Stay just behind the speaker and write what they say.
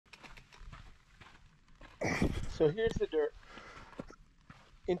So here's the dirt.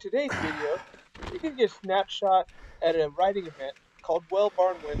 In today's video, you're going to get a snapshot at a riding event called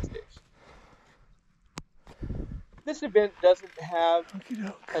Wellbarn Wednesdays. This event doesn't have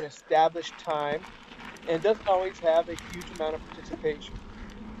an established time and doesn't always have a huge amount of participation.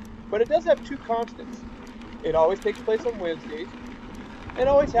 But it does have two constants. It always takes place on Wednesdays and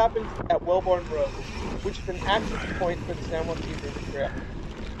always happens at Wellbarn Road, which is an access point for the San Joaquin River Trail.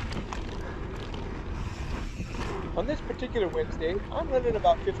 On this particular Wednesday, I'm running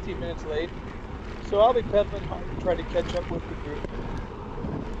about 15 minutes late, so I'll be pedaling hard to try to catch up with the group.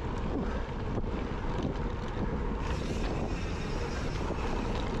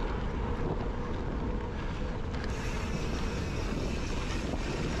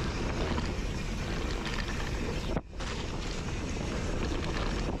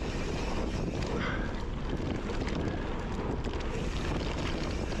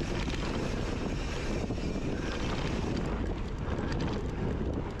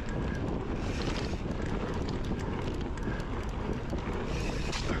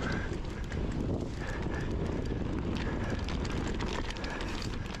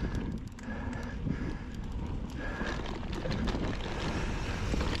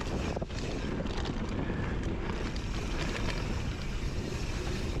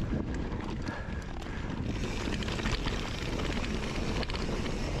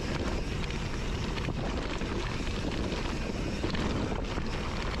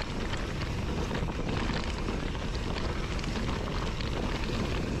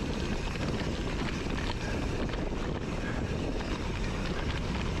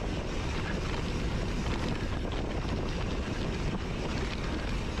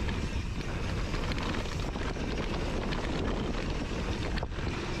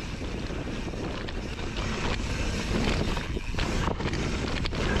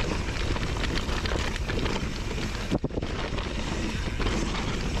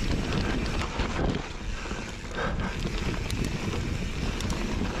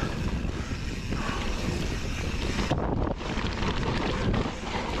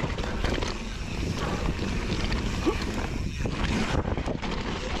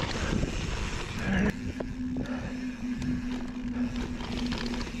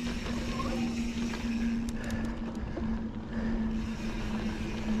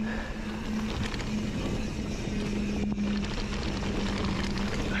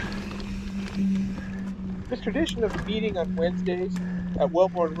 This tradition of meeting on Wednesdays at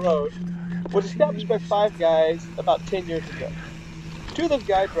Wellborn Road was established by 5 guys about 10 years ago. 2 of those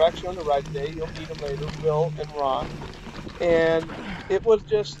guys were actually on the ride today. You'll meet them later, Will and Ron. And it was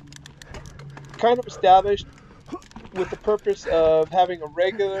just kind of established with the purpose of having a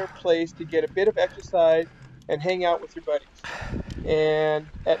regular place to get a bit of exercise and hang out with your buddies. And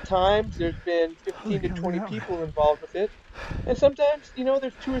at times there's been 15 to 20 people involved with it. And sometimes,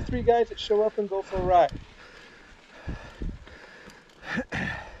 there's 2 or 3 guys that show up and go for a ride.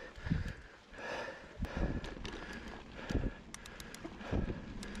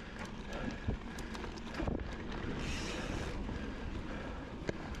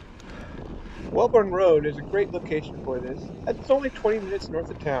 Wellbarn Road is a great location for this, as it's only 20 minutes north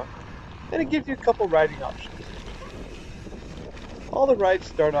of town, and it gives you a couple riding options. All the rides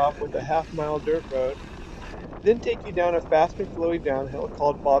start off with a half-mile dirt road, then take you down a fast and flowy downhill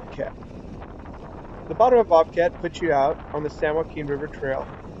called Bobcat. The bottom of Bobcat puts you out on the San Joaquin River Trail,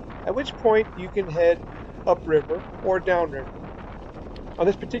 at which point you can head upriver or downriver. On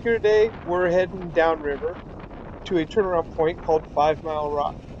this particular day, we're heading downriver to a turnaround point called 5 Mile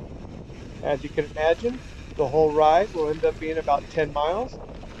Rock. As you can imagine, the whole ride will end up being about 10 miles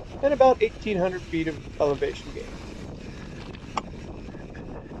and about 1,800 feet of elevation gain.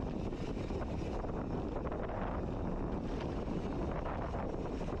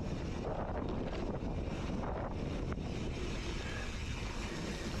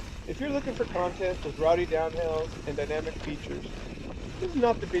 If you're looking for content with rowdy downhills and dynamic features, this is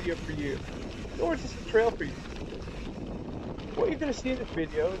not the video for you, nor is this a trail for you. What you're going to see in this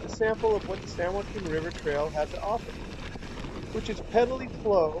video is a sample of what the San Joaquin River Trail has to offer, which is pedally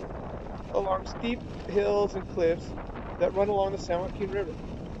flow along steep hills and cliffs that run along the San Joaquin River.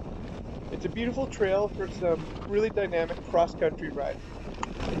 It's a beautiful trail for some really dynamic cross-country riding.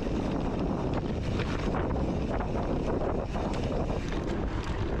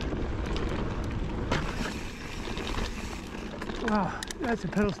 Wow, that's a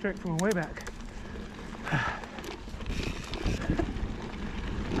pedal strike from way back.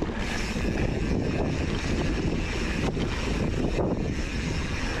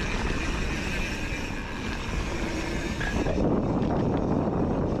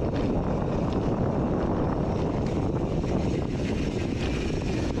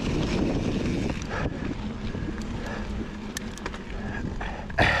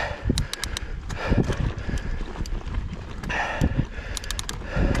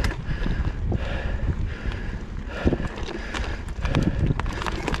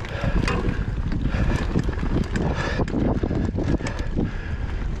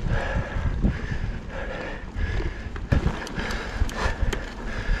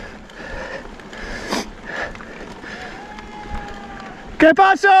 ¿Qué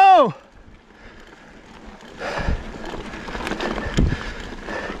pasó?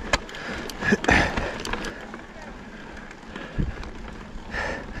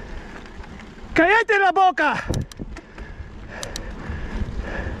 ¡Cállate la boca!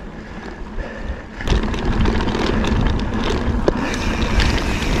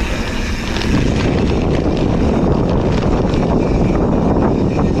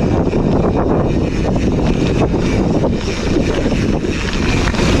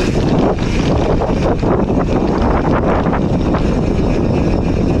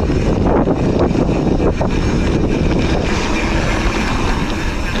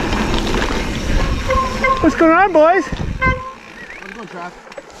 What's going on, boys? How's it going, Trav?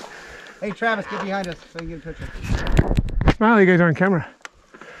 Hey, Travis, get behind us so you can get a picture. Smiley, you guys are on camera.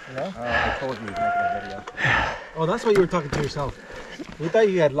 Yeah? I told you we was making a video. Oh, that's why you were talking to yourself. We thought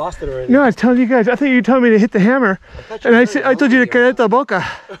you had lost it already. No, I was telling you guys. I thought you told me to hit the hammer, and I told you to cállate la boca.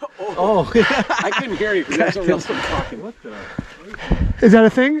 Oh, I couldn't hear you because somebody else was talking. What the? Is that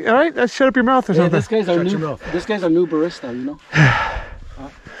a thing? All right, let's shut up your mouth or something. This guy's our new barista, you know.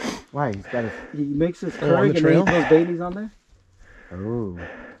 Why? He's got his... He makes his on curry the and trail? he throws Baileys on there. Oh.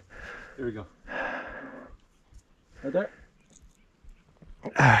 Here we go. Right there.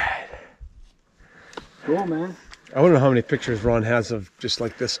 Alright. Cool, man. I wonder how many pictures Ron has of just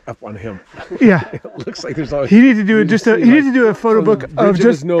like this up on him. Yeah. It looks like there's always... He needs to do just a. He needs to do a photo book of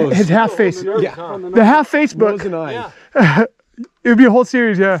just his half face. Yeah. The half face book. Nose and eyes. It would be a whole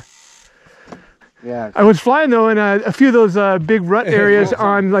series. Yeah. Yeah. I was flying though in a few of those big rut areas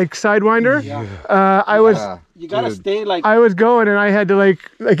on like Sidewinder. Yeah. I was. You gotta stay like. I was going and I had to like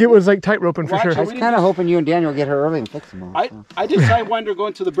it was like tight roping for sure. I was kind of hoping you and Daniel get here early and fix them all. I did Sidewinder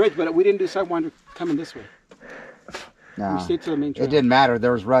going to the bridge, but we didn't do Sidewinder coming this way. No. We stayed to the main trail. It didn't matter.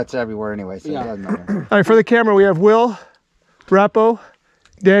 There was ruts everywhere anyway, so Yeah. it doesn't matter. All right, for the camera we have Will, Rappo,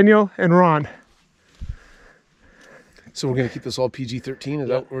 Daniel, and Ron. So we're going to keep this all PG-13? Is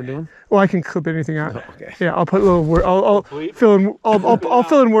that what we're doing? Well, I can clip anything out. Oh, okay. Yeah, I'll put a little word. I'll fill in. I'll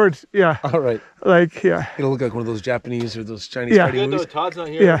fill in words. Yeah. All right. Like yeah. It'll look like one of those Japanese or those Chinese Yeah. fighting Good though, movies. Todd's not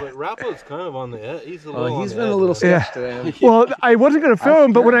here, Yeah. but Rappo's kind of on the edge. He's a little. He's on been the a little edge, Yeah. sketched today. Well, I wasn't going to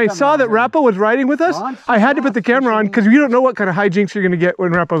film, but when I saw that Rappo was riding with us, I had to put the camera on because you don't know what kind of hijinks you're going to get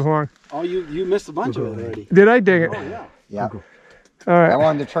when Rappo's along. Oh, you missed a bunch of it already. Did I? Dang it. Oh yeah. Yeah. All I right.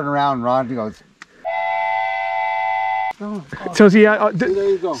 wanted to turn around and Ron goes, So yeah. There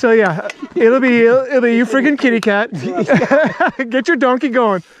you go. So yeah, it'll be you freaking kitty cat. Get your donkey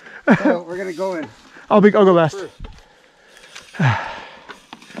going. so we're going to go in. I'll go last.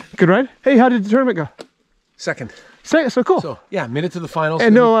 Good ride. Hey, how did the tournament go? Second. So cool. So, yeah, made it to the finals.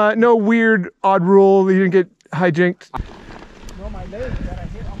 And no weird odd rule. You didn't get hijacked. No, my legs got a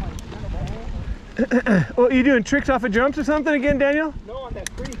hit on my hole. Well, you doing tricks off of jumps or something again, Daniel? No, on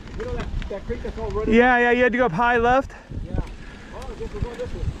that creek. You know that creek that's all rutted? Yeah. You had to go up high left. Yeah. Oh, I guess we're going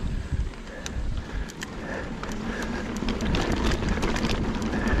this way.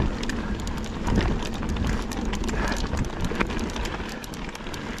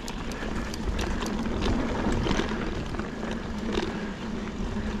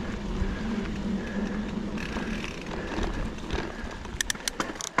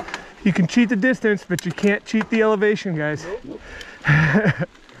 You can cheat the distance, but you can't cheat the elevation, guys. Nope.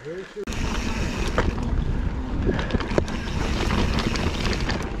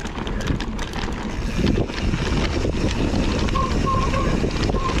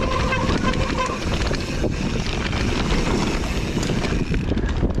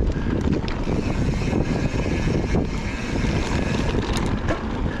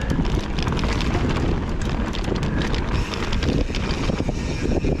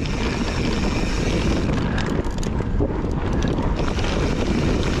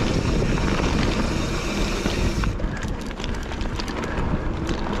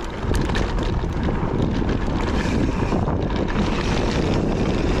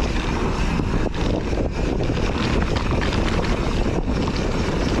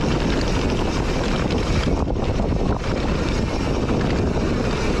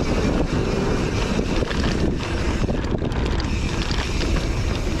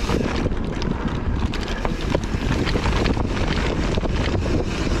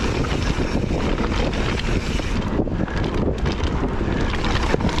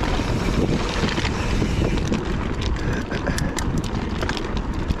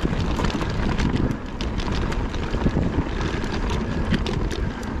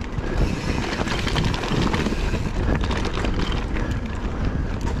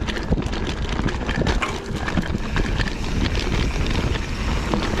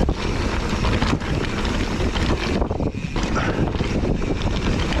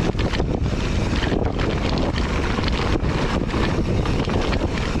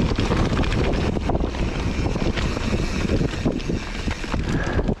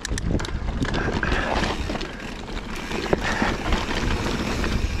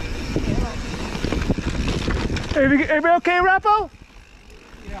 Everybody okay, Rappo?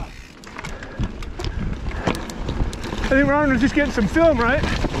 Yeah. I think Ron was just getting some film, right?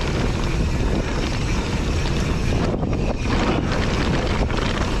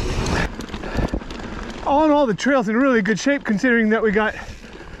 All in all, the trail's in really good shape considering that we got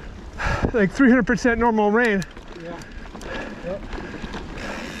like 300% normal rain. Yeah. Yep.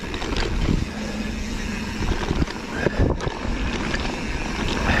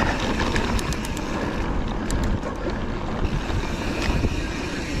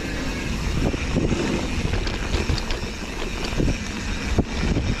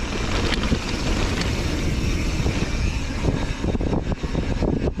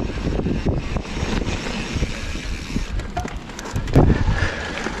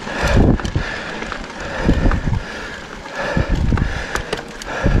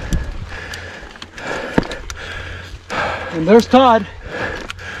 And there's Todd.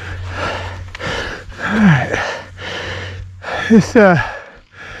 All right. This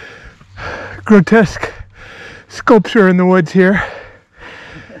grotesque sculpture in the woods here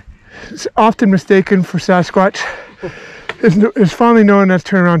is often mistaken for Sasquatch. Is fondly known as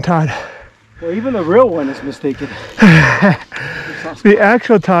Turnaround Todd. Well, even the real one is mistaken. The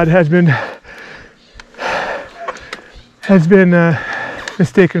actual Todd has been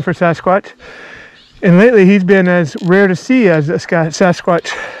mistaken for Sasquatch, and lately he's been as rare to see as a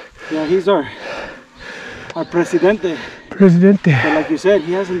Sasquatch. Yeah, he's our presidente. Presidente. But like you said,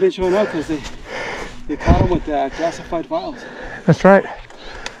 he hasn't been showing up because they caught him with classified files. That's right.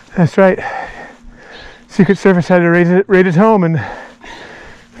 That's right. Secret Service had to raid his home and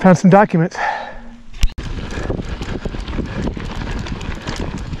found some documents.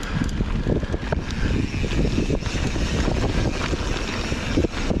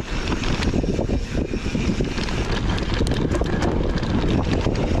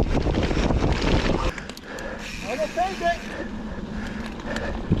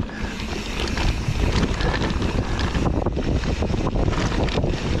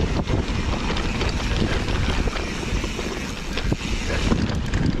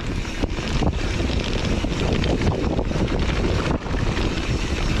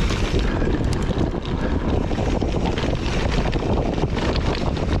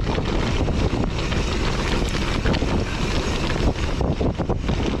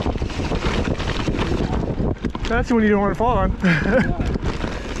 That's the one you don't want to fall on.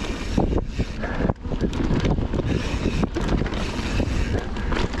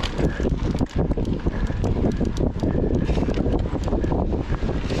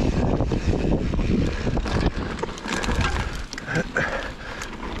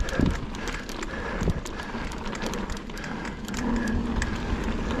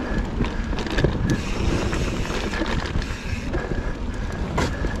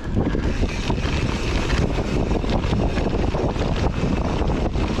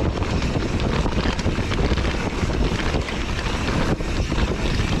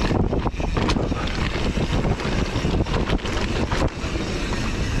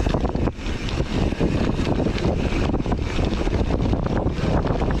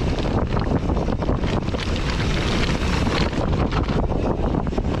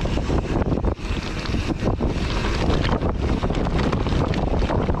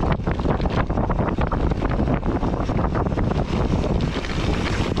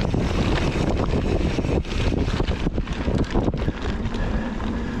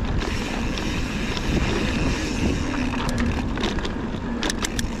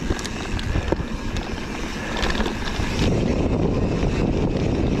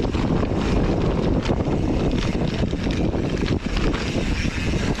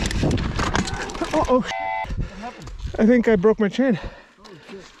 Oh, I think I broke my chain. Oh,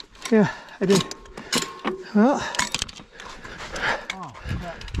 shit. Yeah, I did. Well, Oh,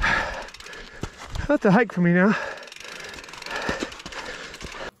 crap. that's a hike for me now.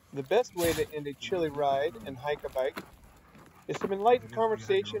 The best way to end a chilly ride and hike a bike is some enlightened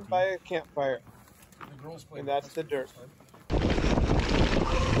conversation by a campfire. And that's the dirt.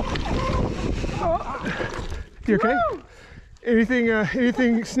 You okay?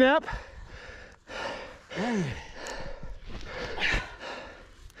 Anything snap? Hey.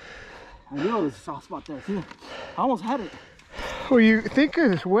 I knew there was a soft spot there too. I almost had it. Well, you think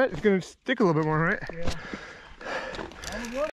it's wet, it's gonna stick a little bit more, right? Yeah.